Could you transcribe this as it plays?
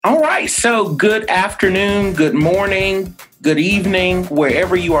All right. So good afternoon, good morning, good evening,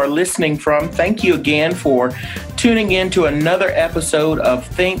 wherever you are listening from. Thank you again for tuning in to another episode of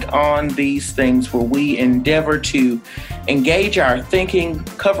Think on These Things, where we endeavor to engage our thinking,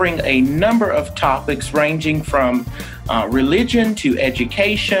 covering a number of topics ranging from religion to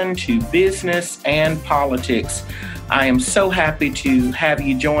education to business and politics. I am so happy to have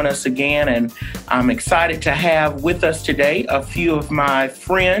you join us again, and I'm excited to have with us today a few of my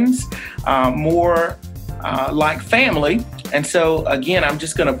friends, more like family. And so, again, I'm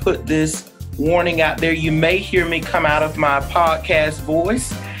just going to put this warning out there. You may hear me come out of my podcast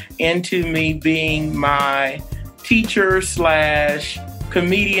voice into me being my teacher slash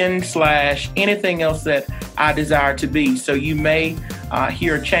comedian slash anything else that I desire to be. So you may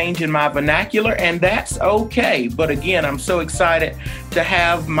hear a change in my vernacular, and that's okay. But again, I'm so excited to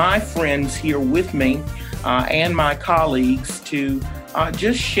have my friends here with me and my colleagues to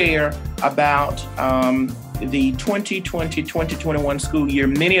just share about the 2020-2021 school year.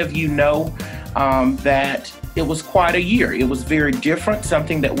 Many of you know that it was quite a year. It was very different,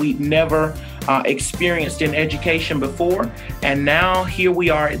 something that we'd never experienced in education before. And now here we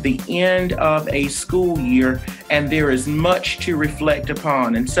are at the end of a school year, and there is much to reflect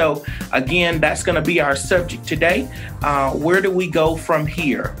upon. And so, again, that's going to be our subject today. Where do we go from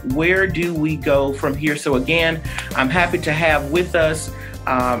here? Where do we go from here? So, again, I'm happy to have with us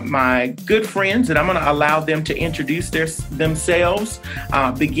my good friends, and I'm going to allow them to introduce themselves,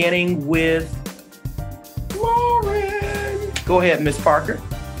 beginning with Lauren. Go ahead, Miss Parker.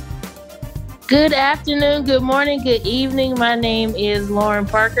 Good afternoon, good morning, good evening. My name is Lauren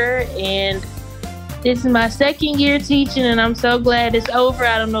Parker, and this is my second year teaching, and I'm so glad it's over.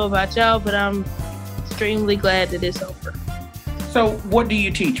 I don't know about y'all, but I'm extremely glad that it's over. So what do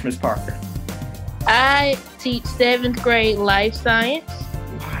you teach, Miss Parker? I teach 7th grade life science.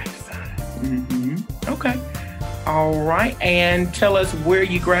 Life science. Mm-hmm. Okay. All right. And tell us where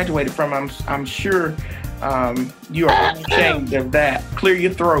you graduated from. I'm sure you are unashamed of that. Clear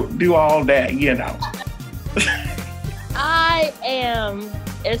your throat. Do all that, you know. I am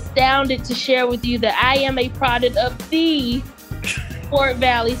astounded to share with you that I am a product of the Fort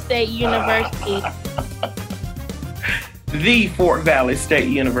Valley State University. The Fort Valley State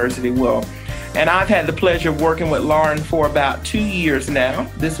University. Well, and I've had the pleasure of working with Lauren for about 2 years now.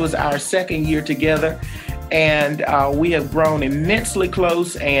 This was our second year together. And we have grown immensely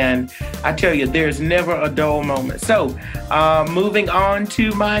close, and I tell you, there's never a dull moment. So moving on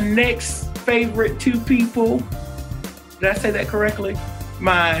to my next favorite two people. Did I say that correctly?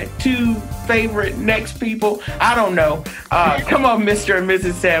 My two favorite next people. I don't know. Come on, Mr. and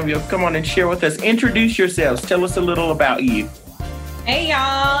Mrs. Samuel. Come on and share with us. Introduce yourselves. Tell us a little about you. Hey,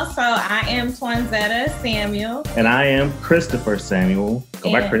 y'all. So I am Twanzetta Samuel. And I am Christopher Samuel.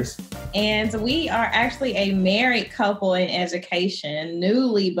 Go by Chris. And we are actually a married couple in education,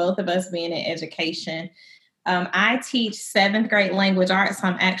 newly, both of us being in education. I teach 7th grade language arts.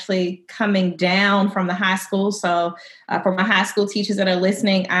 I'm actually coming down from the high school. So for my high school teachers that are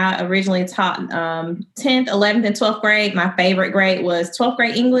listening, I originally taught 10th, 11th, and 12th grade. My favorite grade was 12th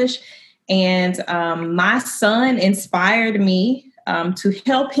grade English. And my son inspired me to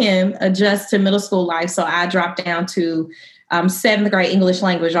help him adjust to middle school life. So I dropped down to 7th grade English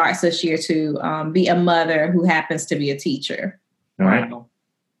language arts this year to be a mother who happens to be a teacher. All right.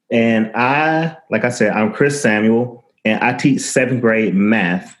 And like I said, I'm Chris Samuel, and I teach 7th grade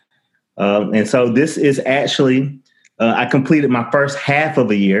math. And so this is actually, I completed my first half of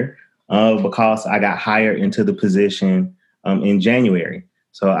a year because I got hired into the position in January.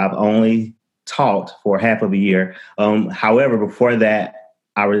 So I've only taught for half of a year. However, before that,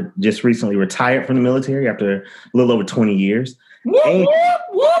 I just recently retired from the military after a little over 20 years. Whoop.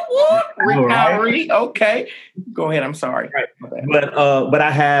 Retiree. Okay. Go ahead. I'm sorry. Right. But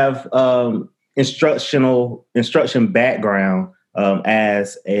I have instruction background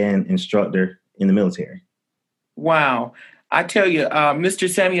as an instructor in the military. Wow. I tell you, Mr.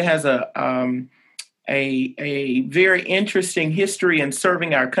 Samuel has a very interesting history in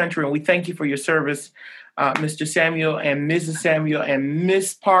serving our country, and we thank you for your service, Mr. Samuel and Mrs. Samuel and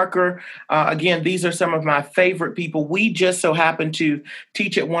Miss Parker. Again, these are some of my favorite people. We just so happen to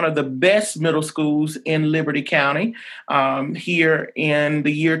teach at one of the best middle schools in Liberty County here in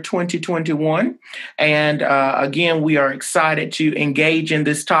the year 2021. And again, we are excited to engage in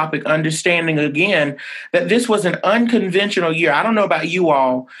this topic, understanding again that this was an unconventional year. I don't know about you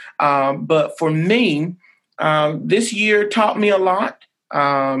all, but for me, this year taught me a lot.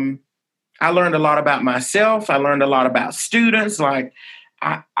 I learned a lot about myself. I learned a lot about students.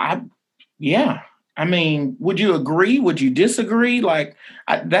 I mean, would you agree? Would you disagree? Like,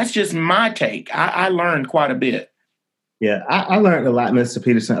 that's just my take. I learned quite a bit. Yeah, I learned a lot, Mr.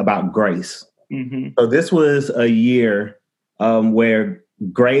 Peterson, about grace. Mm-hmm. So this was a year where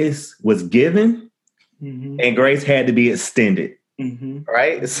grace was given and grace had to be extended.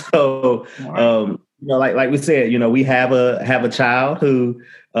 Right. So, like we said, we have a child who,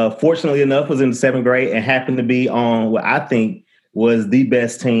 fortunately enough, was in the 7th grade and happened to be on what I think was the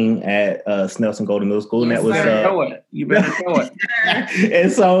best team at Snelson Golden Middle School. Yes, and that was you better know it.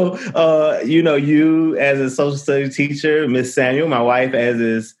 And so, you as a social studies teacher, Miss Samuel, my wife as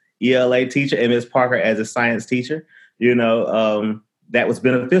his ELA teacher, and Miss Parker as a science teacher, that was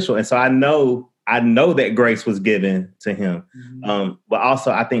beneficial. And so I know that grace was given to him. But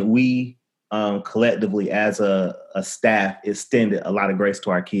also I think we collectively as a staff extended a lot of grace to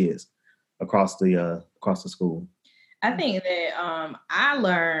our kids across the school. I think that I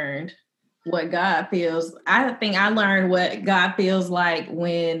learned what God feels. I think I learned what God feels like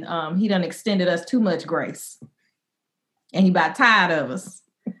when he done extended us too much grace. And he about tired of us.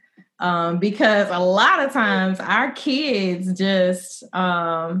 Because a lot of times our kids just,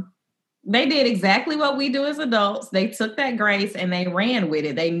 they did exactly what we do as adults. They took that grace and they ran with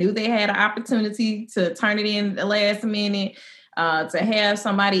it. They knew they had an opportunity to turn it in the last minute, to have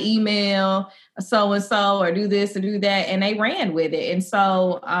somebody email so-and-so or do this or do that. And they ran with it. And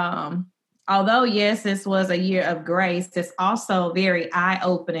so, although, yes, this was a year of grace, it's also very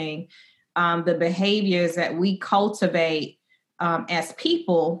eye-opening, the behaviors that we cultivate as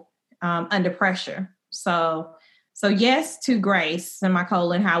people under pressure. So yes to grace,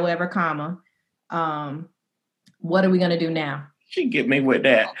 semicolon, however, comma. What are we going to do now? She get me with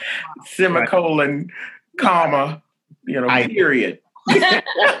that. Semicolon, comma, period.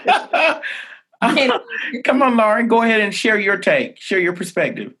 Come on, Lauren, go ahead and share your take, share your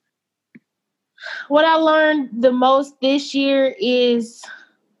perspective. What I learned the most this year is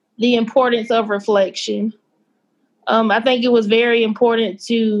the importance of reflection. I think it was very important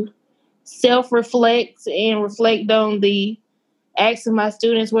to self-reflect and reflect on the acts of my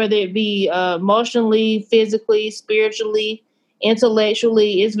students, whether it be emotionally, physically, spiritually,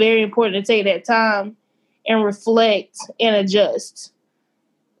 intellectually. It's very important to take that time and reflect and adjust,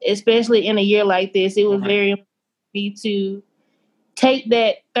 especially in a year like this. It was very important for me to take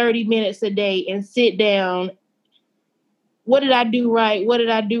that 30 minutes a day and sit down. What did I do right? What did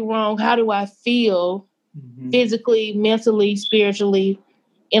I do wrong? How do I feel physically, mentally, spiritually,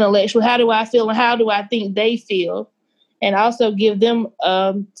 intellectually? How do I feel and how do I think they feel? And also give them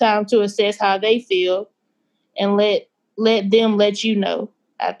time to assess how they feel and let them let you know.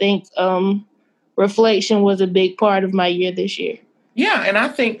 I think reflection was a big part of my year this year. Yeah, and I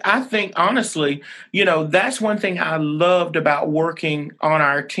think honestly, that's one thing I loved about working on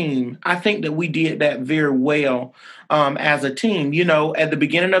our team. I think that we did that very well as a team. At the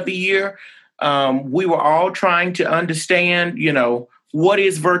beginning of the year, we were all trying to understand, what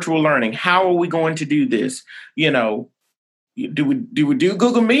is virtual learning? How are we going to do this? Do we do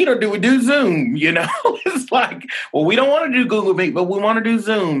Google Meet or do we do Zoom? It's like, well, we don't want to do Google Meet, but we want to do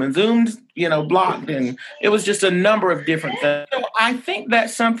Zoom, and Zoom's, blocked. And it was just a number of different things. I think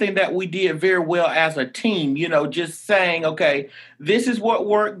that's something that we did very well as a team, just saying, okay, this is what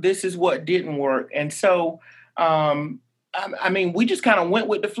worked. This is what didn't work. And so, we just kind of went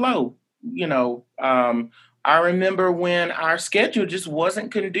with the flow. I remember when our schedule just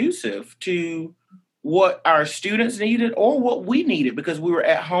wasn't conducive to what our students needed or what we needed because we were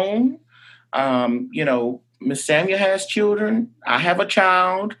at home. Miss Samuel has children. I have a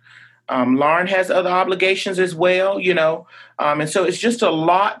child. Lauren has other obligations as well, and so it's just a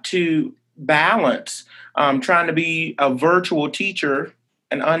lot to balance trying to be a virtual teacher,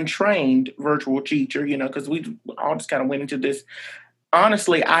 an untrained virtual teacher, because we all just kind of went into this.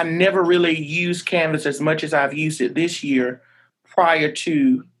 Honestly, I never really used Canvas as much as I've used it this year prior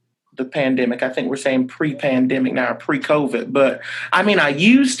to the pandemic. I think we're saying pre-pandemic now, pre-COVID. But I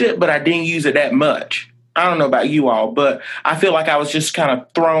used it, but I didn't use it that much. I don't know about you all, but I feel like I was just kind of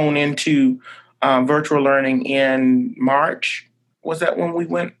thrown into virtual learning in March. Was that when we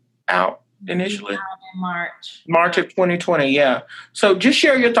went out initially? March of 2020, yeah. So just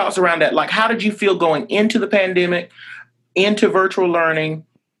share your thoughts around that. Like, how did you feel going into the pandemic, into virtual learning,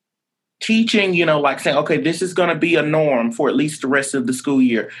 teaching, saying, okay, this is going to be a norm for at least the rest of the school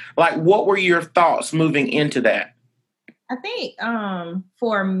year. Like, what were your thoughts moving into that? I think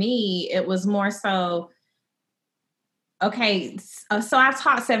for me, it was more so, okay, so I've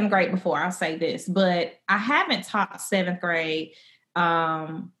taught 7th grade before, I'll say this, but I haven't taught 7th grade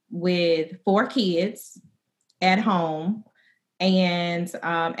with 4 kids at home. And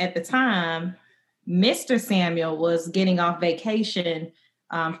at the time, Mr. Samuel was getting off vacation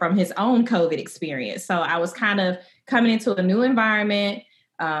from his own COVID experience. So I was kind of coming into a new environment.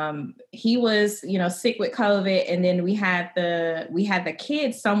 He was, sick with COVID, and then we had the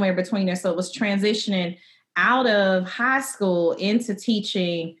kids somewhere between there. So it was transitioning out of high school into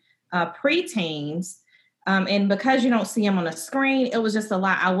teaching preteens. And because you don't see them on the screen, it was just a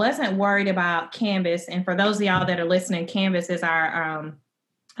lot. I wasn't worried about Canvas. And for those of y'all that are listening, Canvas is our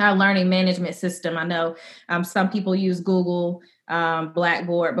learning management system. I know some people use Google,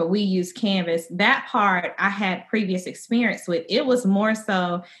 Blackboard, but we use Canvas. That part I had previous experience with. It was more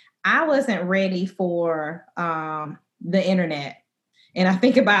so I wasn't ready for the internet. And I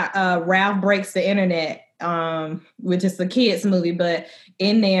think about Ralph Breaks the Internet, which is a kids movie, but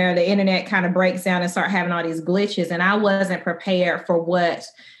in there, the internet kind of breaks down and start having all these glitches. And I wasn't prepared for what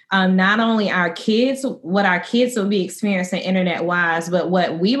not only what our kids would be experiencing internet wise, but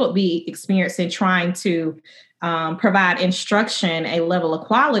what we would be experiencing trying to provide instruction, a level of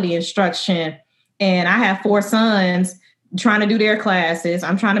quality instruction. And I have 4 sons trying to do their classes.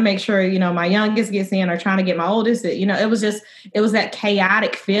 I'm trying to make sure, my youngest gets in, or trying to get my oldest. It was that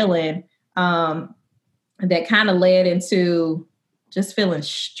chaotic feeling that kind of led into just feeling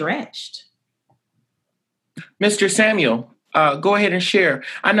stretched. Mr. Samuel, go ahead and share.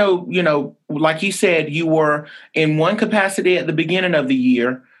 I know, like you said, you were in one capacity at the beginning of the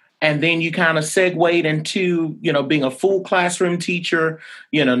year, and then you kind of segued into, being a full classroom teacher,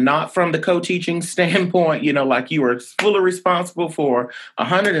 not from the co-teaching standpoint, like you were fully responsible for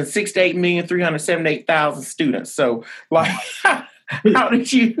 168,378,000 students. So like, how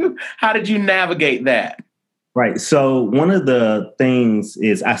did you navigate that? Right. So one of the things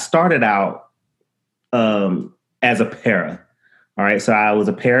is I started out as a para. All right. So I was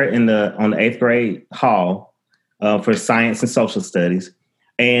a para on the 8th grade hall for science and social studies.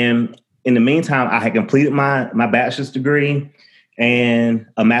 And in the meantime, I had completed my bachelor's degree, and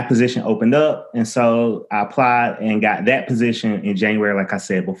a math position opened up. And so I applied and got that position in January, like I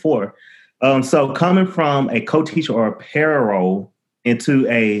said before. So coming from a co-teacher or a para role into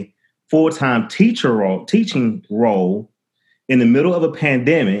a full-time teaching role in the middle of a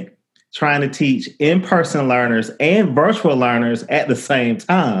pandemic, trying to teach in-person learners and virtual learners at the same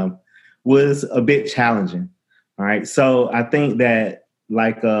time was a bit challenging. All right. So I think that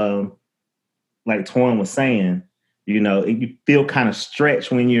like Torrin was saying, you feel kind of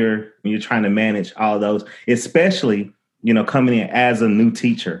stretched when you're trying to manage all those, especially, coming in as a new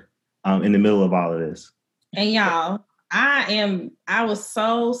teacher in the middle of all of this. And y'all, I was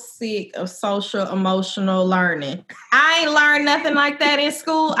so sick of social emotional learning. I ain't learned nothing like that in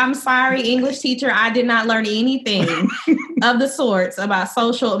school. I'm sorry, English teacher. I did not learn anything of the sorts about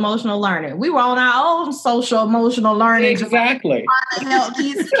social emotional learning. We were on our own social emotional learning. Exactly. Trying to help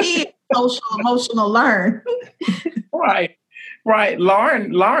these kids social emotional learn. Right.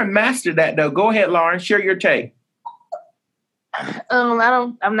 Lauren mastered that though. Go ahead, Lauren. Share your take.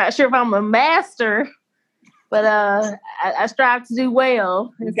 I'm not sure if I'm a master, but I strive to do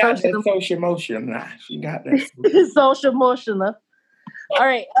well. You got that social emotion. Nah, she got that. Social emotional. All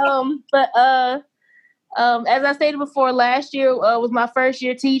right. As I stated before, last year was my first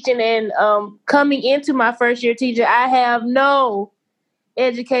year teaching, and coming into my first year teaching, I have no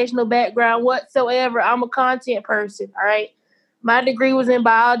educational background whatsoever. I'm a content person. All right. My degree was in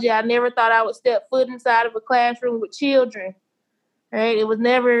biology. I never thought I would step foot inside of a classroom with children. Right. It was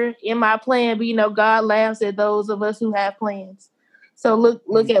never in my plan, but God laughs at those of us who have plans. So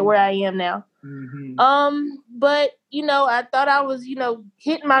look at where I am now. Mm-hmm. But I thought I was,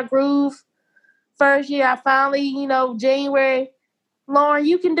 hitting my groove. First year, I finally, January, Lauren,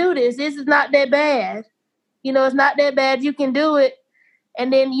 you can do this. This is not that bad. It's not that bad. You can do it.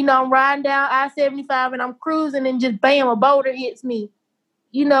 And then, I'm riding down I-75 and I'm cruising, and just bam, a boulder hits me,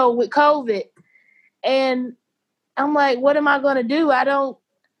 with COVID. And I'm like, what am I going to do? I don't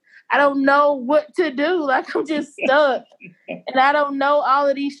know what to do. Like, I'm just stuck. And I don't know all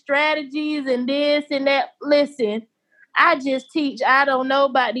of these strategies and this and that. Listen, I just teach. I don't know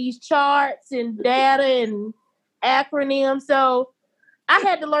about these charts and data and acronyms. So I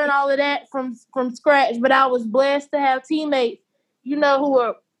had to learn all of that from scratch. But I was blessed to have teammates, who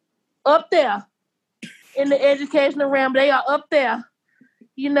are up there in the educational realm. They are up there,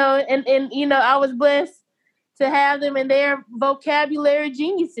 and I was blessed to have them, in their vocabulary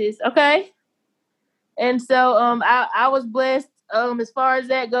geniuses. Okay. And so I was blessed as far as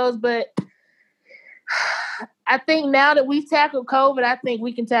that goes, but I think now that we've tackled COVID, I think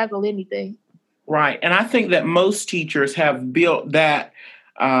we can tackle anything. Right. And I think that most teachers have built that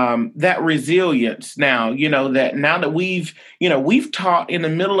resilience now, that now that we've taught in the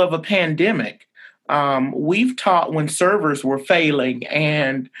middle of a pandemic, we've taught when servers were failing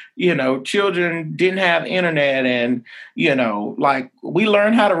and, children didn't have internet and, like we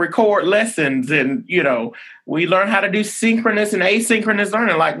learned how to record lessons and, we learned how to do synchronous and asynchronous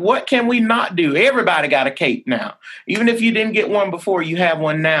learning. Like, what can we not do? Everybody got a cape now. Even if you didn't get one before, you have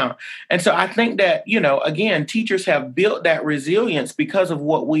one now. And so I think that, again, teachers have built that resilience because of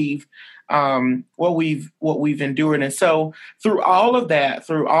what we've endured. And so through all of that,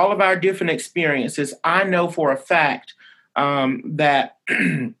 through all of our different experiences, I know for a fact that,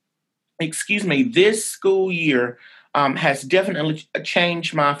 this school year has definitely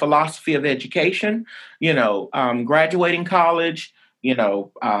changed my philosophy of education. Graduating college,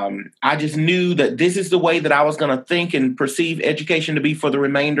 I just knew that this is the way that I was going to think and perceive education to be for the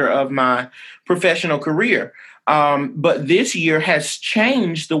remainder of my professional career. But this year has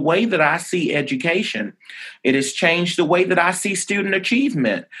changed the way that I see education. It has changed the way that I see student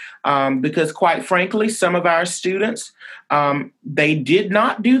achievement. Because quite frankly, some of our students, they did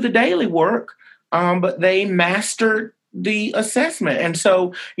not do the daily work, but they mastered the assessment. And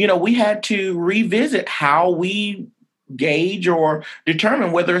so, we had to revisit how we gauge or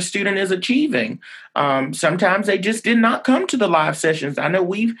determine whether a student is achieving. Sometimes they just did not come to the live sessions. I know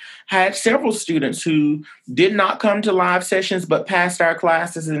we've had several students who did not come to live sessions, but passed our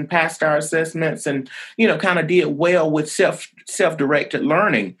classes and passed our assessments and, kind of did well with self-directed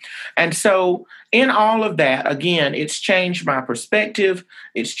learning. And so in all of that, again, it's changed my perspective.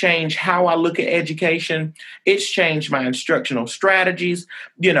 It's changed how I look at education. It's changed my instructional strategies.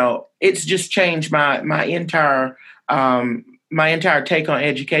 It's just changed my entire take on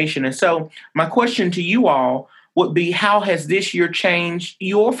education. And so my question to you all would be, how has this year changed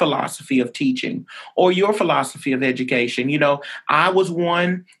your philosophy of teaching or your philosophy of education? I was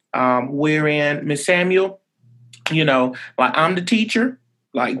one wherein, Ms. Samuel, like I'm the teacher,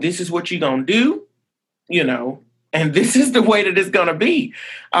 like this is what you're going to do, and this is the way that it's going to be.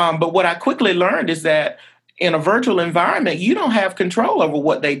 But what I quickly learned is that in a virtual environment, you don't have control over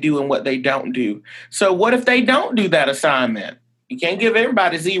what they do and what they don't do. So what if they don't do that assignment? You can't give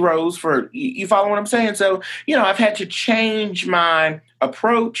everybody zeros for, you follow what I'm saying? So, I've had to change my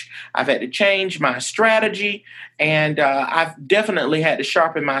approach. I've had to change my strategy, and I've definitely had to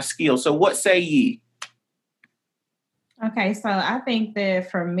sharpen my skills. So what say ye? Okay, so I think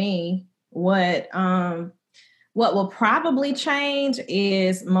that for me, what will probably change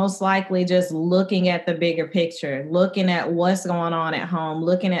is most likely just looking at the bigger picture, looking at what's going on at home,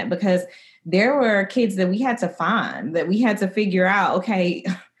 because there were kids that we had to find, that we had to figure out, okay,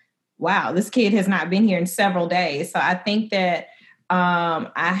 wow, this kid has not been here in several days. So I think that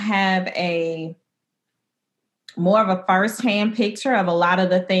I have a more of a firsthand picture of a lot of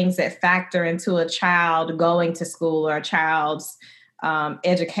the things that factor into a child going to school or a child's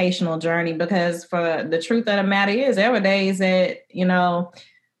educational journey, because for the truth of the matter is there were days that,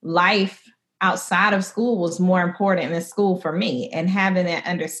 life outside of school was more important than school for me, and having that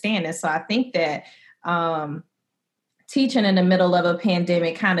understanding. So I think that teaching in the middle of a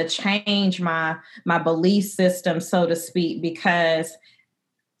pandemic kind of changed my belief system, so to speak, because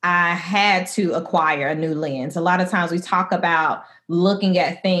I had to acquire a new lens. A lot of times we talk about looking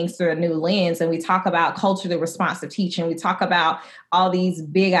at things through a new lens, and we talk about culturally responsive teaching. We talk about all these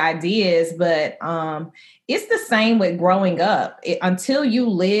big ideas, but it's the same with growing up. Until you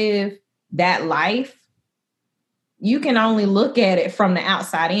live that life, you can only look at it from the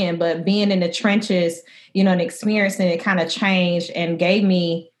outside in, but being in the trenches, and experiencing it kind of changed and gave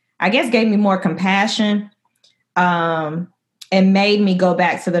me more compassion, and made me go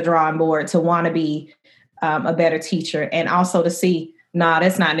back to the drawing board to want to be a better teacher, and also to see,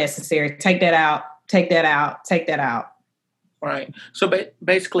 that's not necessary. Take that out. Right. So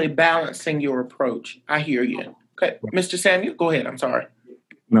basically balancing your approach. I hear you. Okay. Mr. Samuel, go ahead. I'm sorry.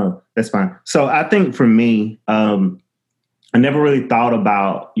 No, that's fine. So I think for me, I never really thought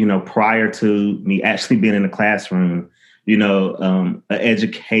about, prior to me actually being in the classroom, an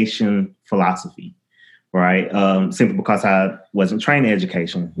education philosophy. Right. Simply because I wasn't trained in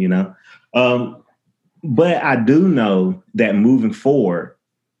education, but I do know that moving forward,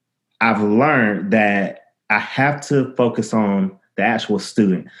 I've learned that I have to focus on the actual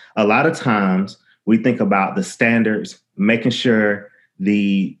student. A lot of times we think about the standards, making sure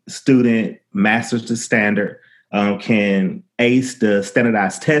the student masters the standard, can ace the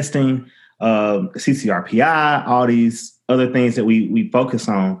standardized testing, CCRPI, all these other things that we focus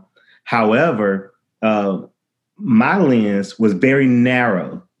on. However, my lens was very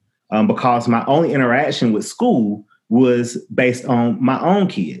narrow because my only interaction with school was based on my own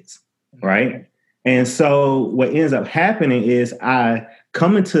kids, right? And so what ends up happening is I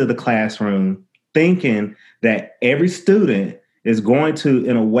come into the classroom thinking that every student is going to,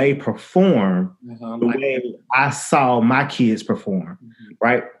 in a way, perform the way I saw my kids perform,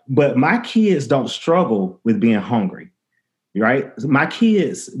 right? But my kids don't struggle with being hungry, right? My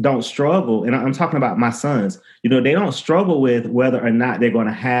kids don't struggle, and I'm talking about my sons. They don't struggle with whether or not they're going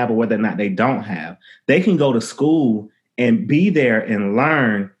to have or whether or not they don't have. They can go to school and be there and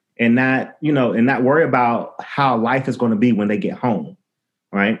learn and not worry about how life is going to be when they get home,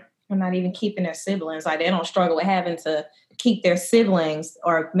 right? I'm not even keeping their siblings. Like, they don't struggle with having to keep their siblings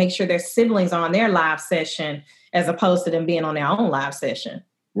or make sure their siblings are on their live session as opposed to them being on their own live session.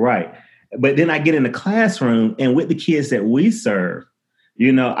 Right. But then I get in the classroom, and with the kids that we serve,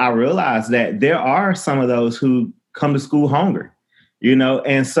 I realize that there are some of those who come to school hungry,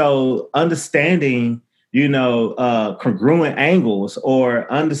 and so understanding, congruent angles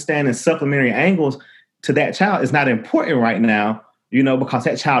or understanding supplementary angles to that child is not important right now, because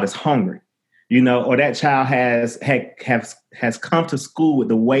that child is hungry, or that child has come to school with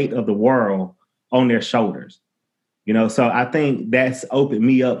the weight of the world on their shoulders. So I think that's opened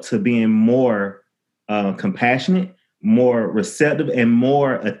me up to being more compassionate, more receptive, and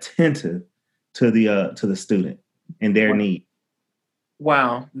more attentive to the student and their need.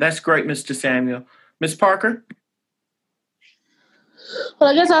 Wow, that's great, Mr. Samuel. Ms. Parker? Well,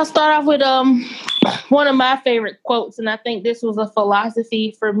 I guess I'll start off with one of my favorite quotes, and I think this was a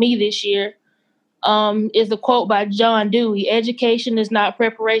philosophy for me this year. Is a quote by John Dewey: "Education is not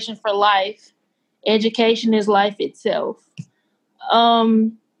preparation for life. Education is life itself." Okay,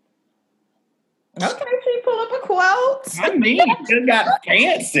 can you pull up a quote? I mean, you got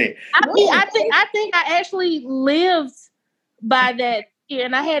fancy. I think I actually lived by that here,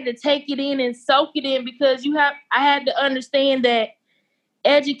 and I had to take it in and soak it in because I had to understand that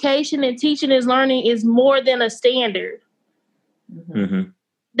education and teaching and learning is more than a standard. Mm-hmm.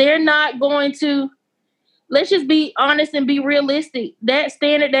 They're not going to. Let's just be honest and be realistic. That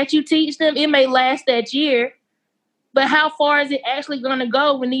standard that you teach them, it may last that year, but how far is it actually going to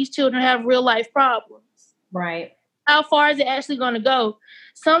go when these children have real life problems? Right. How far is it actually going to go?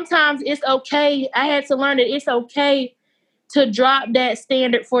 Sometimes it's okay. I had to learn that it's okay to drop that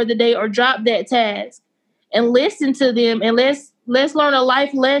standard for the day or drop that task and listen to them, and let's learn a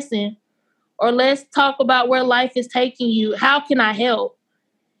life lesson, or let's talk about where life is taking you. How can I help?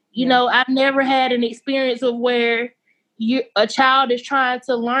 I've never had an experience of where a child is trying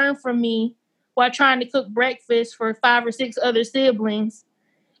to learn from me while trying to cook breakfast for 5 or 6 other siblings.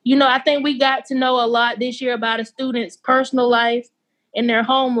 I think we got to know a lot this year about a student's personal life and their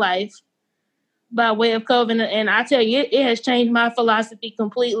home life by way of COVID. And I tell you, it has changed my philosophy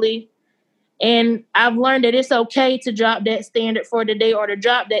completely. And I've learned that it's okay to drop that standard for the day or to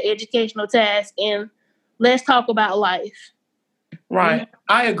drop that educational task, and let's talk about life. Right.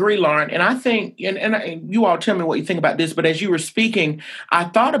 I agree, Lauren. And I think, and you all tell me what you think about this, but as you were speaking, I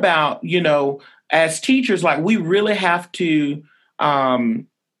thought about, as teachers, like, we really have to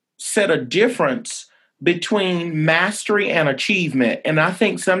set a difference between mastery and achievement. And I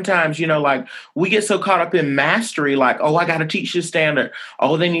think sometimes, like, we get so caught up in mastery, like, oh, I got to teach this standard.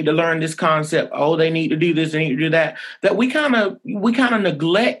 Oh, they need to learn this concept. Oh, they need to do this. They need to do that. That we kind of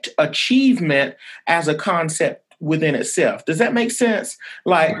neglect achievement as a concept within itself. Does that make sense?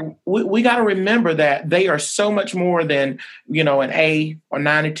 Like, we got to remember that they are so much more than, an A or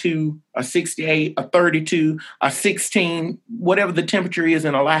 92, a 68, a 32, a 16, whatever the temperature is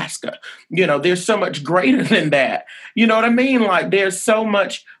in Alaska. There's so much greater than that. You know what I mean? Like, there's so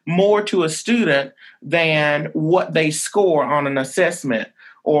much more to a student than what they score on an assessment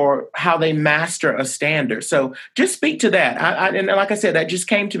or how they master a standard. So just speak to that. And like I said, that just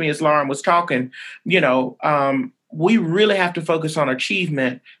came to me as Lauren was talking. We really have to focus on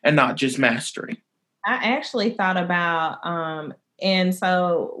achievement and not just mastery. I actually thought about, and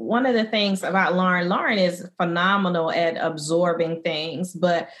so one of the things about Lauren is phenomenal at absorbing things.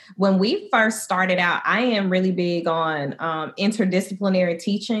 But when we first started out, I am really big on interdisciplinary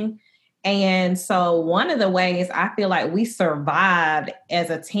teaching. And so one of the ways I feel like we survived as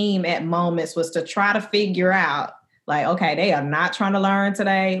a team at moments was to try to figure out, like, okay, they are not trying to learn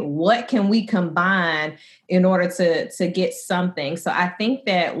today. What can we combine in order to get something? So I think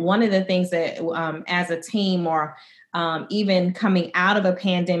that one of the things that as a team or even coming out of a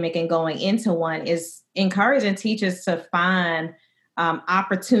pandemic and going into one is encouraging teachers to find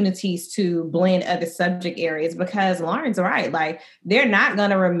opportunities to blend other subject areas, because Lauren's right. Like, they're not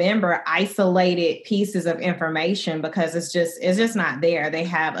going to remember isolated pieces of information because it's just not there. They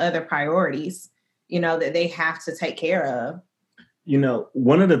have other priorities, that they have to take care of.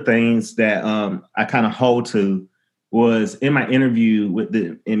 One of the things that I kind of hold to was in my interview with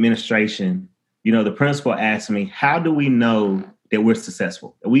the administration, the principal asked me, how do we know that we're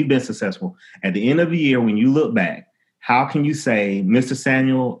successful, that we've been successful? At the end of the year, when you look back, how can you say, Mr.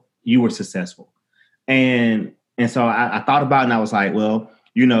 Samuel, you were successful? And so I thought about it, and I was like, well,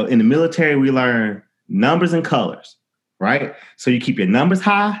 in the military, we learn numbers and colors, right? So you keep your numbers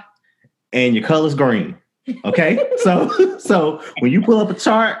high and your colors green. Okay. So when you pull up a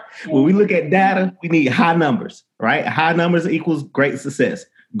chart, when we look at data, we need high numbers, right? High numbers equals great success.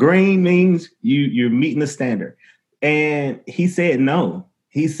 Green means you're meeting the standard. And he said, no,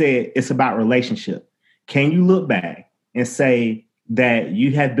 he said, it's about relationship. Can you look back and say that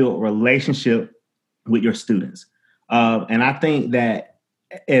you have built relationship with your students? And I think that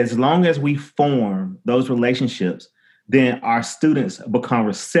as long as we form those relationships, then our students become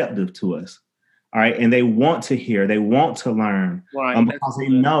receptive to us. All right. And they want to hear, they want to learn, right. Because they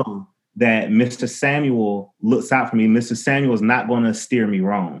know that Mr. Samuel looks out for me. Mr. Samuel is not going to steer me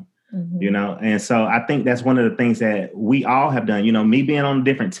wrong, And so I think that's one of the things that we all have done. Me being on a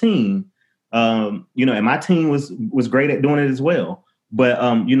different team, and my team was great at doing it as well. But,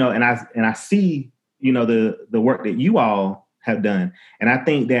 and I see, the work that you all have done. And I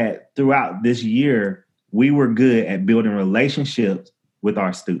think that throughout this year, we were good at building relationships with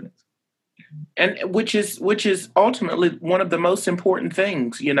our students. And which is ultimately one of the most important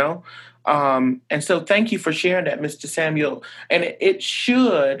things, And so thank you for sharing that, Mr. Samuel. And it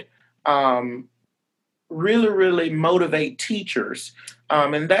should really, really motivate teachers.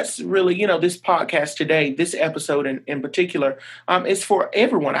 And that's really, this podcast today, this episode in particular, is for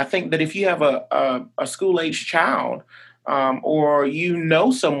everyone. I think that if you have a school-age child, or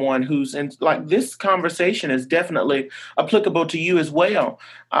someone who's in, like, this conversation is definitely applicable to you as well.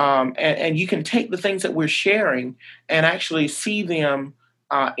 And you can take the things that we're sharing and actually see them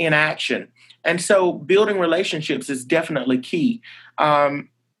in action. And so building relationships is definitely key.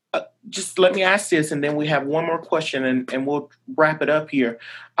 Just let me ask this, and then we have one more question and we'll wrap it up here.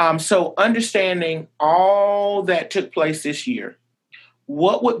 So understanding all that took place this year,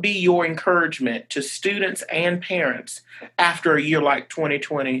 what would be your encouragement to students and parents after a year like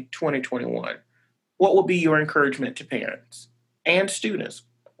 2020, 2021? What would be your encouragement to parents and students,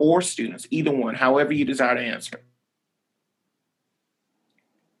 or students, either one, however you desire to answer?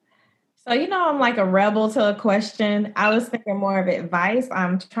 So, I'm like a rebel to a question. I was thinking more of advice.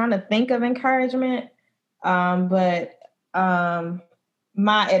 I'm trying to think of encouragement, but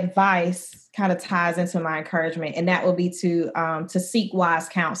my advice kind of ties into my encouragement, and that will be to seek wise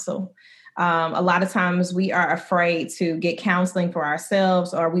counsel. A lot of times we are afraid to get counseling for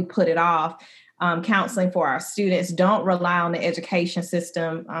ourselves, or we put it off. Counseling for our students. Don't rely on the education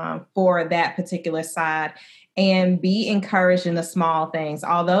system for that particular side, and be encouraged in the small things.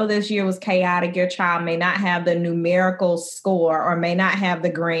 Although this year was chaotic, your child may not have the numerical score, or may not have the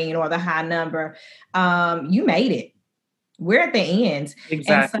green or the high number. You made it. We're at the end.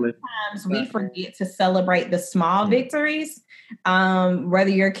 Exactly. And sometimes we forget to celebrate the small victories.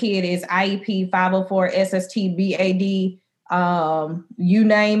 Whether your kid is IEP, 504, SST, BAD, you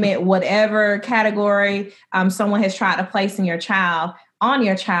name it, whatever category someone has tried to place on your child,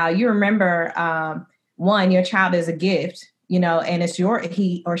 you remember, one, your child is a gift, and it's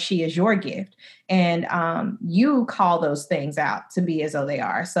he or she is your gift. And you call those things out to be as though they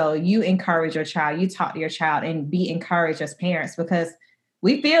are. So you encourage your child, you talk to your child, and be encouraged as parents, because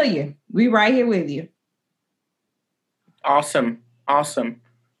we feel you. We right here with you. Awesome.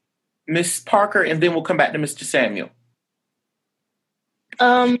 Miss Parker, and then we'll come back to Mr. Samuel.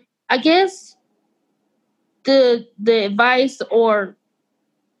 I guess the advice or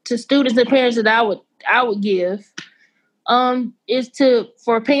to students and parents that I would give is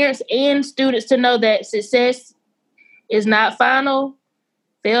for parents and students to know that success is not final,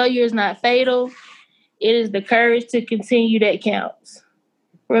 failure is not fatal. It is the courage to continue that counts.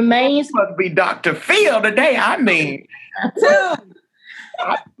 Remains must be Dr. Phil today. I mean,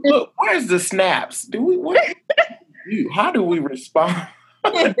 look, where's the snaps? How do we respond?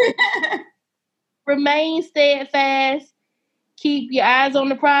 Remain steadfast. Keep your eyes on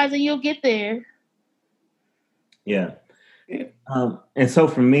the prize, and you'll get there. Yeah. And so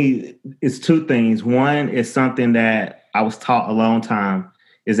for me, it's two things. One is something that I was taught a long time,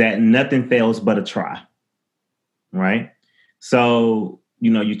 is that nothing fails but a try. Right? So,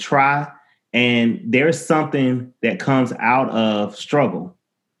 you try, and there's something that comes out of struggle,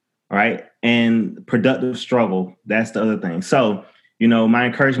 right? And productive struggle. That's the other thing. So, my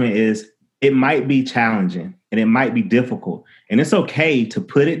encouragement is, it might be challenging and it might be difficult, and it's okay to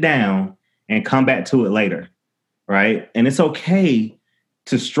put it down and come back to it later. Right. And it's okay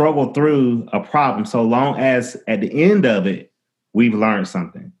to struggle through a problem, so long as at the end of it, we've learned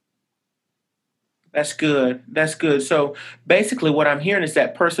something. That's good. That's good. So basically, what I'm hearing is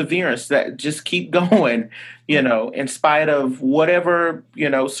that perseverance, that just keep going, in spite of whatever,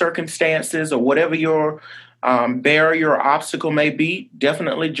 circumstances or whatever your barrier or obstacle may be,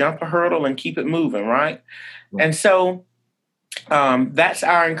 definitely jump a hurdle and keep it moving, right? And so that's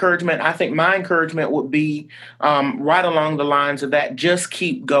our encouragement. I think my encouragement would be right along the lines of that. Just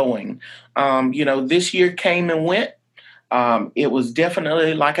keep going. This year came and went. It was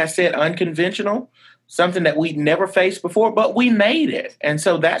definitely, like I said, unconventional, something that we'd never faced before, but we made it. And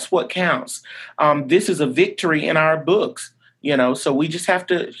so that's what counts. This is a victory in our books, so we just have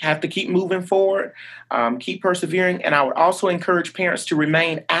to keep moving forward, keep persevering. And I would also encourage parents to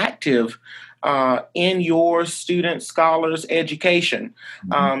remain active in your student scholars education.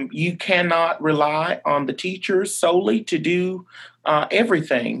 You cannot rely on the teachers solely to do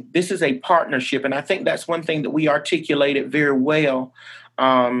everything. This is a partnership. And I think that's one thing that we articulated very well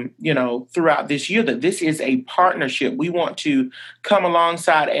throughout this year, that this is a partnership. We want to come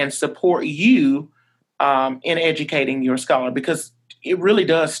alongside and support you in educating your scholar, because it really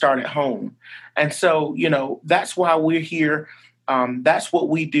does start at home. And so, that's why we're here. That's what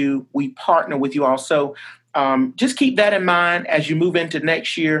we do. We partner with you all. So just keep that in mind as you move into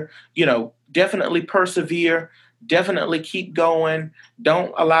next year. Definitely persevere. Definitely keep going.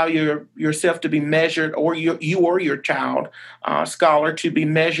 Don't allow yourself to be measured, or you or your child scholar to be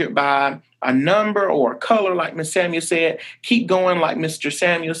measured by a number or a color, like Ms. Samuel said. Keep going, like Mr.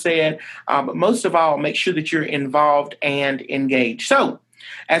 Samuel said. But most of all, make sure that you're involved and engaged. So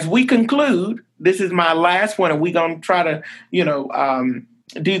as we conclude, this is my last one, and we're going to try to,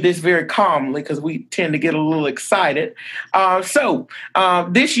 do this very calmly, because we tend to get a little excited. So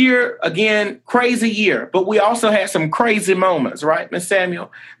this year, again, crazy year, but we also had some crazy moments, right, Ms.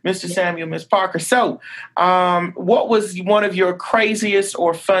 Samuel, Mr. Samuel, Ms. Parker? So what was one of your craziest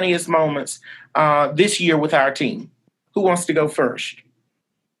or funniest moments this year with our team? Who wants to go first?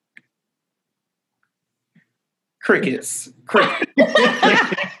 Crickets.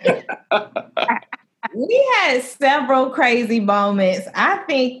 We had several crazy moments. I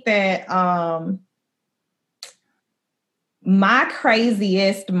think that my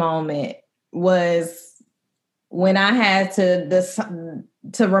craziest moment was when I had to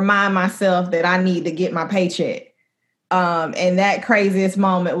remind myself that I need to get my paycheck. And that craziest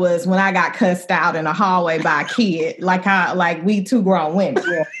moment was when I got cussed out in a hallway by a kid, like we two grown women.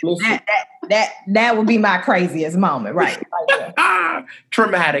 That would be my craziest moment, right?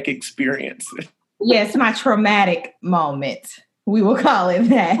 Traumatic experience. Yes, my traumatic moment. We will call it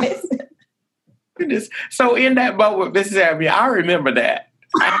that. So in that moment, Mrs. Abby, I remember that.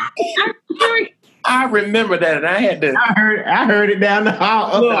 I remember that, and I had to. I heard it down the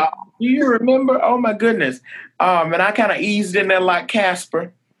hall. Look, do you remember? Oh my goodness! And I kind of eased in there like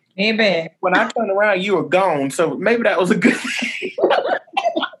Casper. Maybe when I turned around, you were gone. So maybe that was a good thing.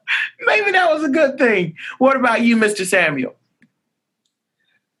 Maybe that was a good thing. What about you, Mr. Samuel?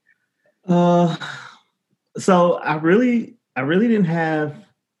 So I really didn't have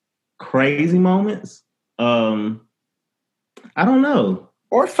crazy moments. I don't know.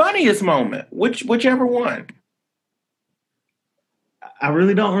 Or funniest moment, whichever one. I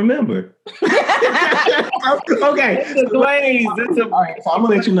really don't remember. Okay. It's a glaze. All right, so I'm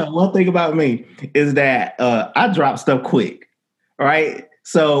gonna let you know one thing about me is that I drop stuff quick. All right.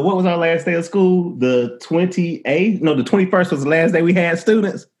 So what was our last day of school? The 28th? No, the 21st was the last day we had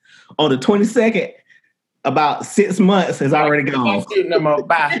students. On the 22nd, about 6 months has already gone. No more.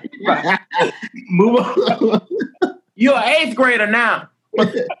 Bye. Move on. You're an 8th grader now.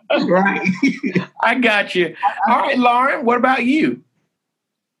 Right. I got you. All right, Lauren, what about you?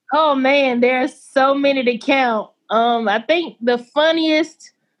 Oh man, there's so many to count. I think the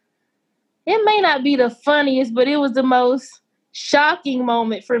funniest, it may not be the funniest, but it was the most shocking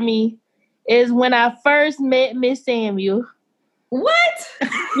moment for me is when I first met Miss Samuel. What?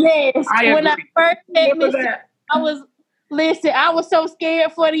 Yes. When I first met Miss Samuel, I was so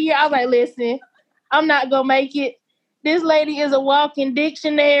scared for the year. I was like, listen, I'm not going to make it. This lady is a walking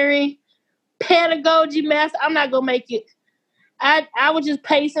dictionary, pedagogy master. I'm not going to make it. I was just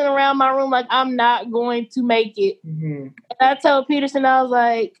pacing around my room like, I'm not going to make it. Mm-hmm. And I told Peterson, I was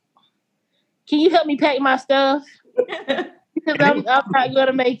like, can you help me pack my stuff? Because I'm not going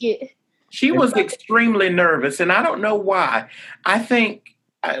to make it. She was extremely nervous, and I don't know why. I think,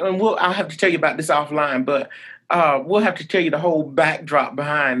 I'll have to tell you about this offline, but we'll have to tell you the whole backdrop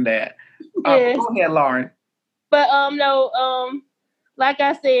behind that. Yes. Go ahead, Lauren. But like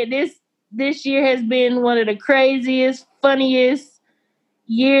I said, this year has been one of the craziest, funniest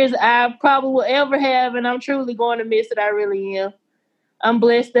years I probably will ever have, and I'm truly going to miss it. I really am. I'm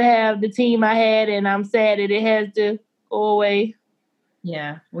blessed to have the team I had, and I'm sad that it has to go away.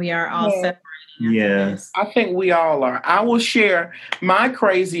 Yeah, we are all separating. Yes. I think we all are. I will share my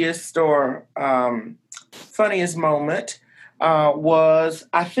craziest or funniest moment was,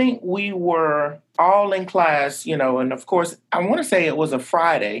 I think we were all in class, and of course, I want to say it was a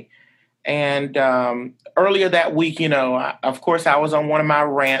Friday. And earlier that week, of course, I was on one of my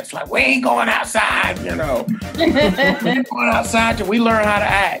rants, like, we ain't going outside, we ain't going outside till we learn how to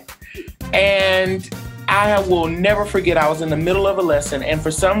act. And I will never forget, I was in the middle of a lesson, and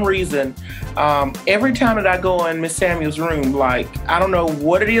for some reason, every time that I go in Miss Samuel's room, like, I don't know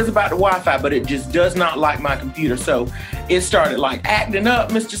what it is about the Wi-Fi, but it just does not like my computer. So it started like acting up,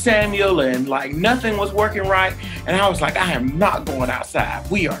 Mr. Samuel, and like nothing was working right. And I was like, I am not going outside.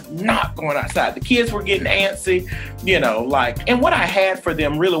 We are not going outside. The kids were getting antsy, and what I had for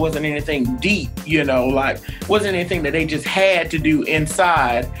them really wasn't anything deep, wasn't anything that they just had to do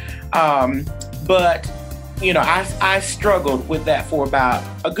inside. But I struggled with that for about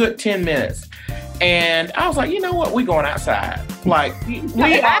a good 10 minutes. And I was like, you know what? We're going outside. Like,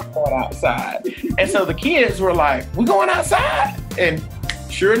 we are going outside. And so the kids were like, we're going outside. And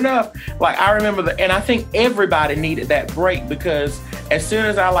sure enough, like, I remember and I think everybody needed that break, because as soon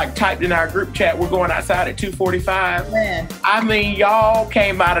as I typed in our group chat, we're going outside at 2:45. Man. I mean, y'all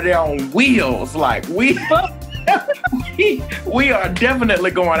came out of there on wheels. Like, we are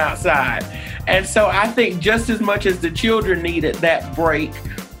definitely going outside. And so I think just as much as the children needed that break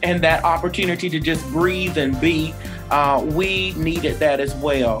and that opportunity to just breathe and be, we needed that as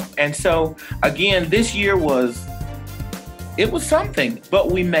well. And so again, this year was something,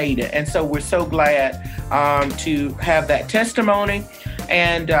 but we made it. And so we're so glad to have that testimony.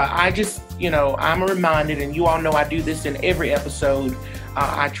 And I just, I'm reminded, and you all know I do this in every episode,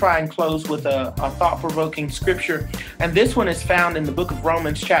 I try and close with a thought-provoking scripture. And this one is found in the book of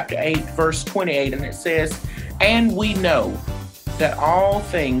Romans chapter 8, verse 28. And it says, and we know that all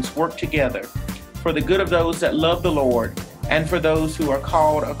things work together for the good of those that love the Lord and for those who are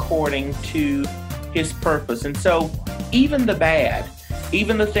called according to his purpose. And so even the bad,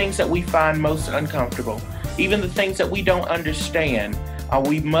 even the things that we find most uncomfortable, even the things that we don't understand,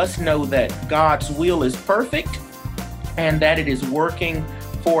 we must know that God's will is perfect and that it is working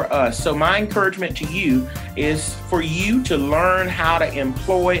for us. So my encouragement to you is for you to learn how to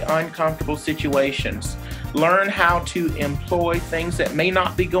employ uncomfortable situations. Learn how to employ things that may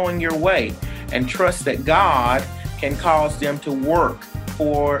not be going your way, and trust that God can cause them to work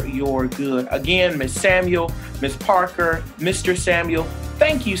for your good. Again, Miss Samuel, Miss Parker, Mr. Samuel,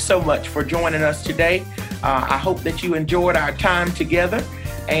 thank you so much for joining us today. I hope that you enjoyed our time together,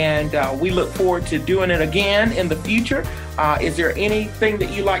 and we look forward to doing it again in the future. Is there anything that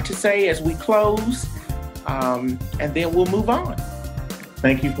you'd like to say as we close? And then we'll move on.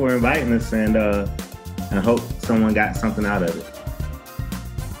 Thank you for inviting us, and I hope someone got something out of it.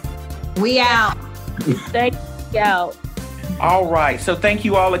 We out. Thank you. Out. All right. So thank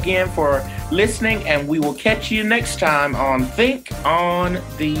you all again for listening, and we will catch you next time on Think on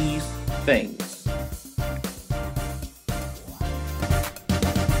These Things.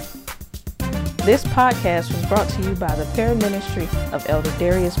 This podcast was brought to you by the Paraministry of Elder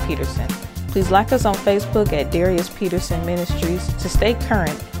Darius Peterson. Please like us on Facebook at Darius Peterson Ministries to stay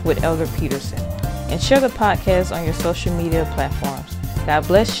current with Elder Peterson, and share the podcast on your social media platforms. God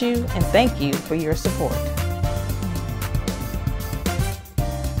bless you, and thank you for your support.